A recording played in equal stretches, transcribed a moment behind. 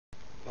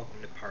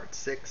Welcome to part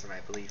 6, and I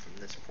believe from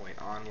this point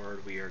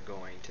onward we are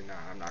going to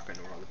I'm not going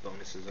to know where all the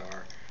bonuses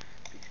are,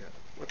 because,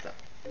 what the,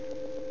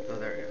 oh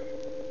there we go,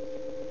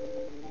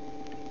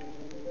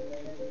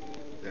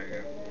 there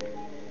you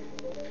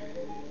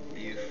go,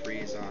 you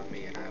freeze on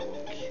me and I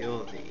will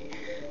kill thee.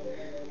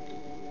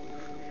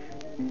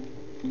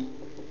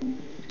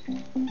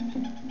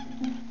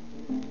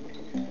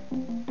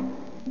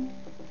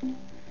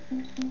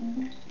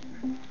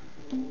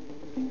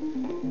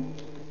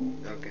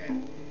 Okay,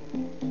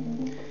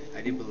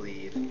 I do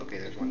believe, okay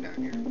there's one down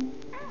here.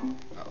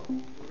 Uh-oh,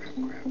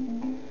 crap.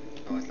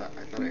 Oh, I thought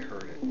I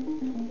heard it.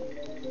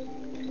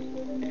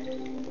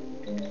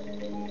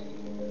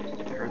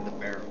 I heard the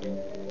barrel.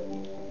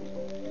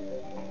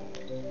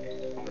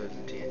 Those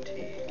are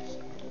TNTs.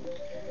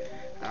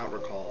 I don't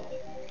recall.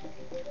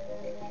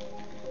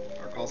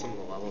 I recall some of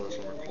the levels, I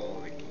just don't recall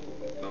the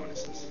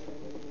bonuses.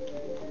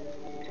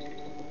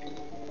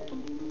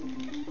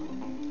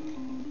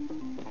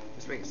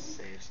 Let's make a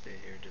save state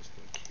here just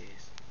in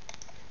case.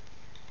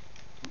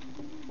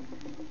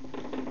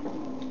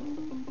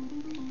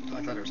 Oh, I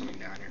thought there was something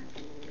down here.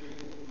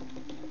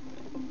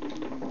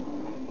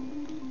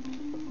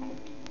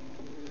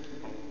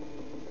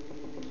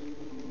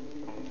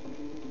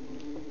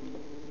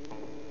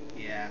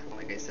 Yeah,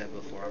 like I said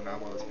before, I'm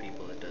not one of those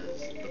people that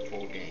does the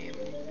full game.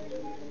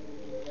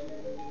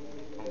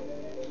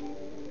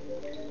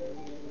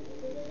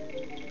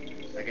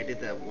 Like I did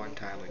that one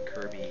time with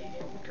Kirby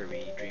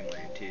Dream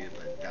Land 2,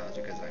 but that was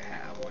because I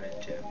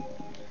wanted to.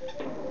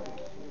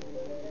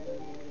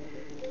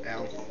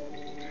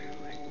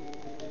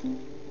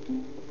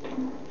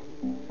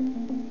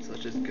 So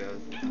let's just go.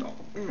 Oh,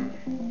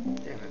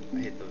 damn it! I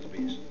hate those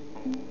bees.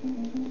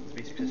 Those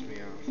bees piss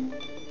me off.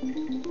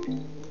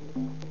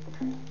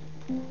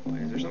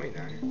 Wait, is there something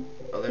down here?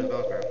 Oh, there's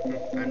Velcro. I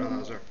didn't know that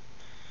was there.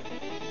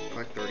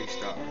 Collect 30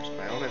 stars. But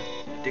I don't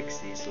have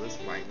Dixie, so this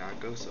might not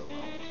go so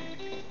well.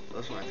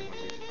 This one I think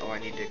was easy. Oh, I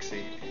need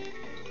Dixie.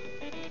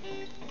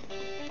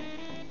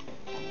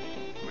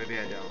 Maybe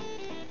I don't.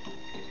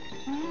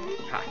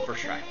 Ha,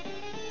 first try.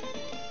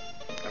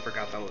 I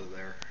forgot that was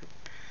there.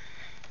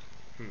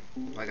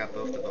 I got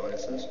both the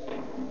bonuses.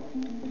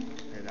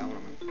 Hey, that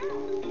one.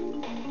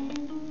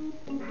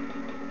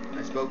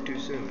 I spoke too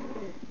soon.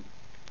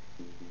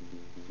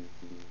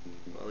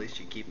 Well, at least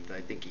you keep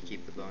I think you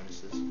keep the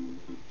bonuses.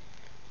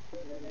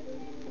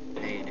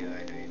 Yeah, you do,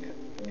 I know you do.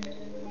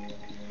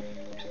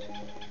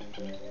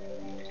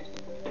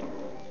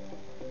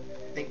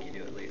 I think you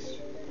do at least.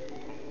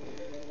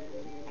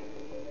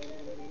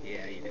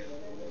 Yeah, you do.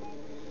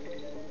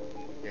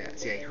 Yeah,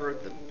 see, I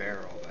heard the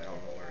barrel, but I don't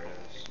know where it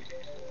is.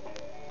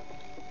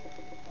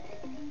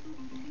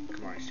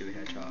 Come on, you stupid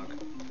hedgehog.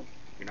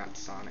 You're not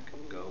Sonic.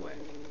 Go away.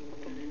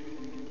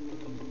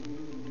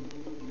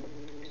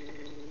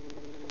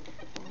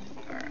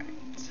 Alright.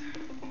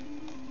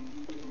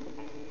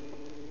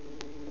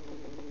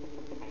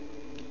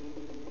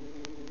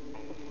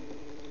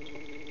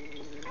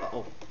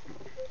 Uh-oh.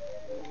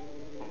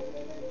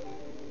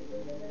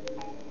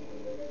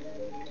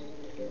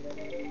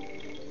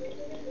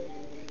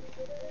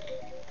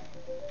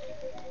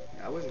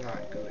 That was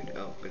not good.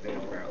 Oh, good thing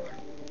there's a barrel there.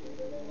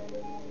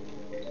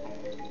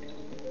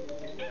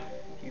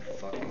 You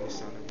fucking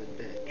son of a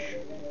bitch.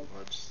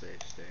 Let's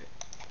save state.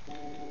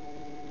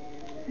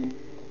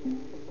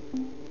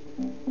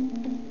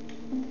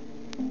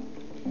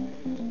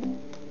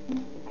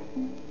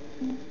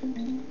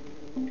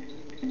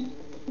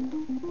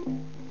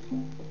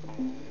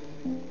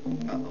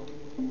 Uh-oh.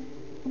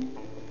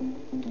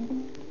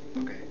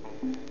 Okay.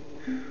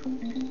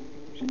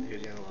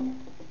 Here's the other level.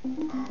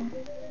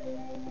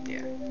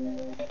 Yeah.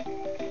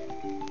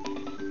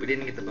 We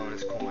didn't get the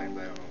bonus coin,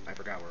 but I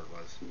forgot where it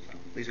was. So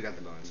at least we got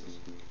the bonuses.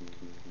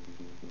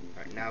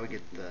 Alright, now we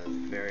get the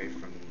fairy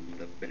from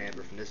the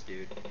banana from this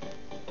dude.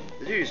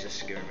 This dude used to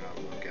scare me when I was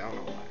a little kid. I don't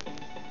know why.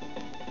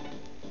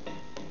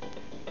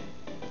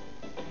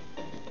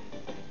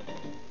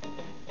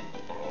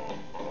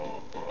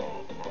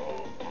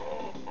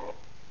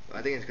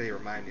 I think it's because he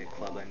reminded me of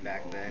Clubba, and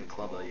back then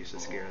Clubba used to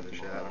scare the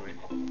shit out of me.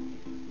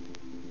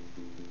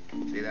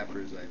 See, that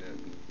proves I did.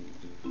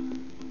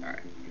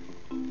 Alright.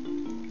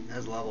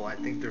 This level, I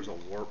think there's a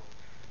warp.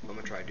 I'm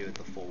gonna try to do it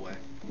the full way.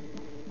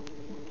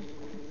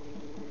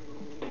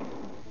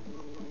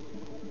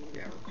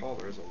 Yeah, I recall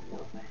there is a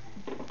warp.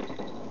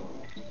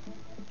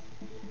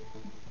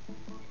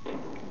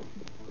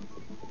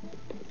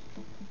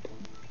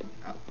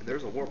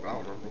 There's a warp, I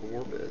don't remember what the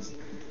warp is.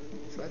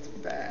 So that's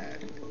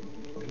bad.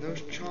 And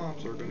those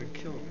chomps are gonna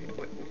kill me.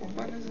 Wait, what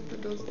button is it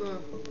that does the...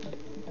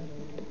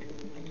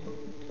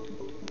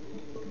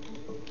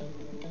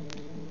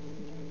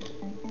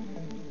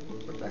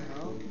 What the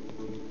hell?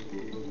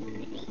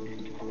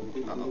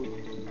 Uh-oh.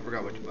 I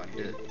forgot which button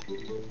did.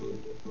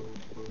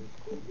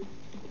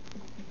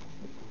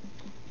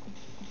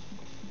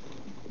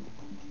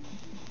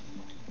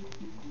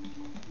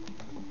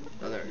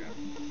 Oh, there we go.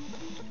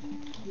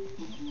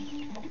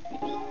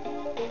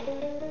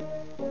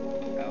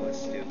 That was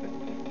stupid.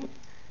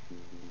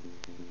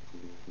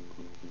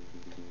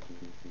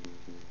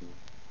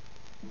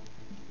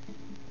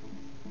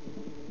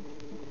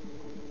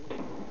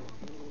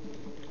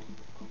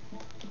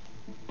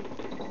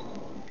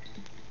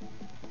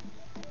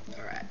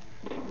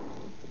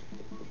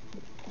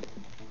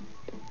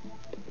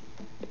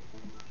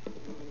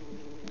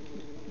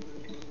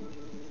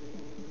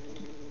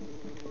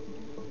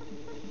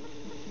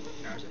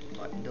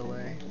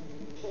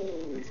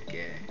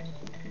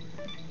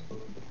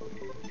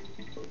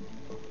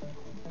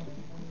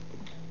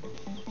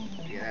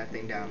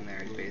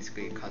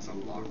 basically a cousin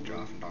of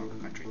Lockjaw from Donkey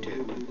Country 2,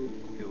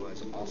 who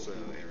was also a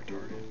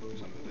retarded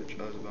son of a bitch.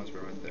 Oh, there's a bonus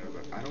barrel right there,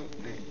 but I don't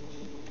think...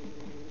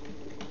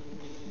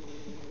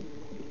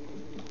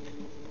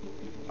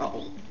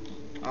 Uh-oh.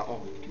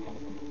 Uh-oh.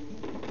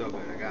 So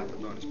good, I got the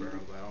bonus barrel,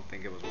 but I don't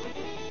think it was worth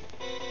it.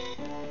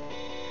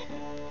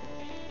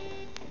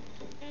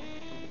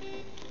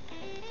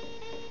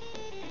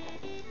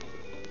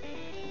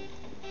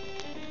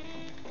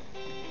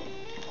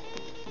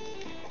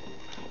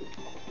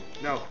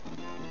 No.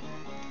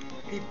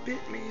 He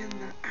bit me in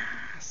the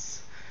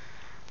ass.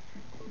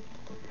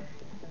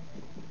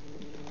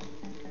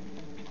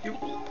 You,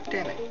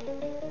 damn it.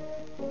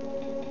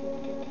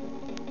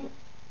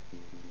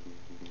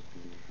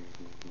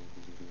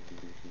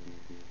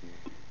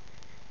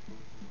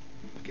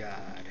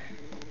 God,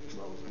 this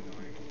level's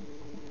annoying.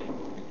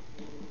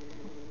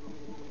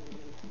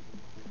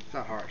 It's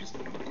not hard, just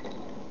annoying.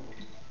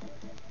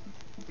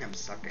 I'm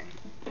sucking.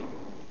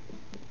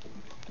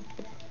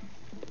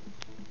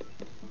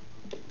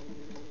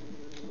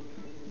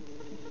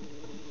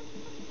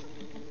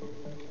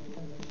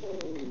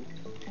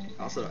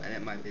 I also don't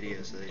edit my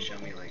videos so they show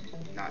me like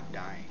not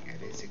dying. I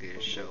basically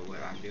just show what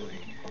I'm doing.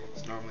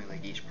 It's normally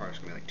like each part's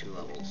gonna be like 2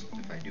 levels.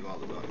 If I do all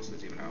the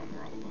bonuses, even though I don't know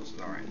where all the bonuses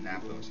are, and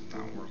that bonus is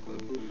not worth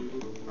it.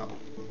 Oh.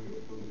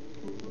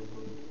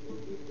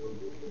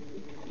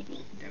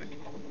 Damn it.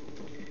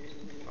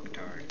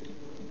 Fucktard.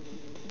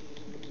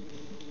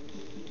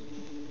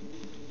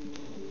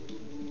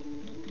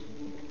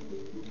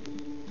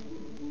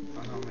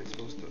 Oh no, am I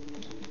supposed to?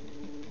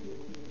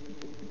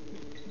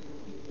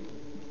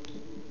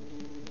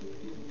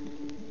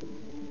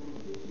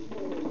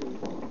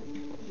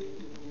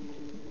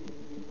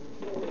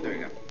 There we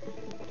go.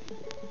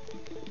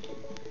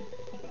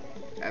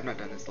 I have not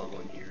done this level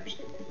in years.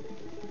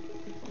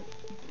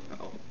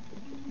 Uh-oh.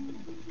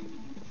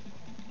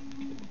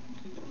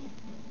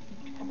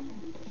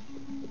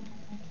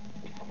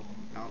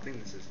 I don't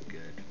think this is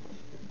good.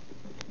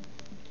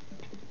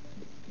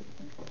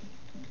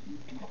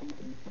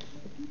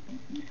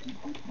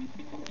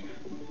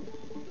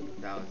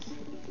 That was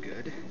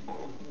good.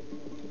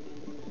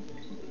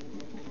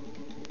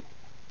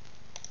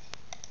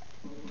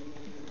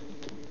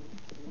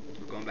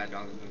 We're going back to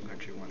Donkey Kong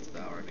Country once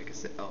though, or make a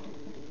sit. Oh.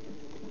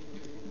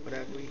 What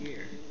have we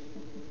here?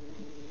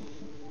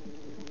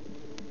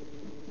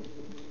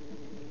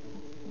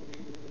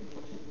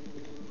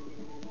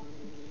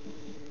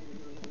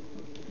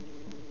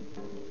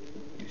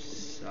 You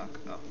suck.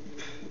 Oh.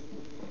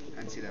 I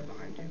didn't see that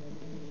behind you.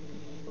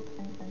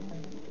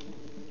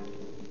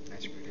 I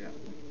screwed it up.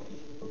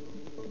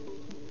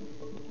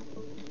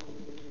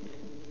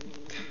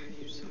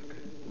 You suck.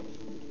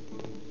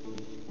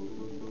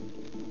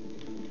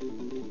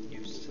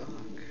 You suck.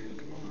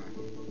 Come on.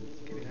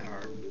 Give me that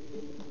heart.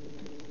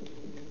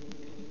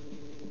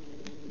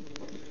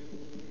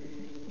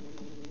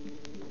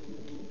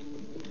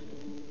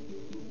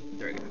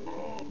 There we go.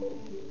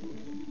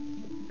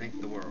 Thank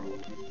the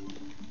world.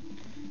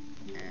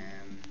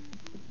 And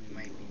we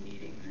might be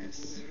needing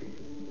this.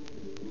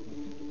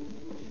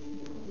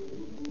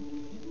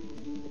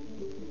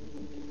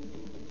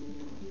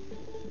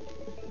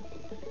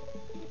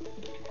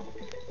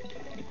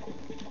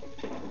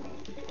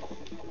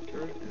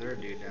 Is there a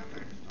dude down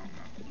there?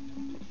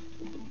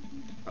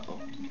 I don't know. Uh-oh.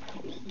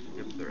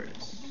 Yep, there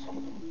is.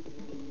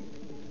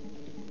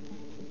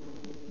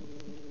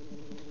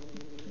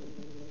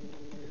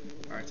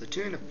 Alright, so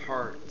tune into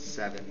part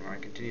 7 where I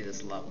continue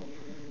this level.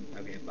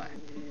 Okay, bye.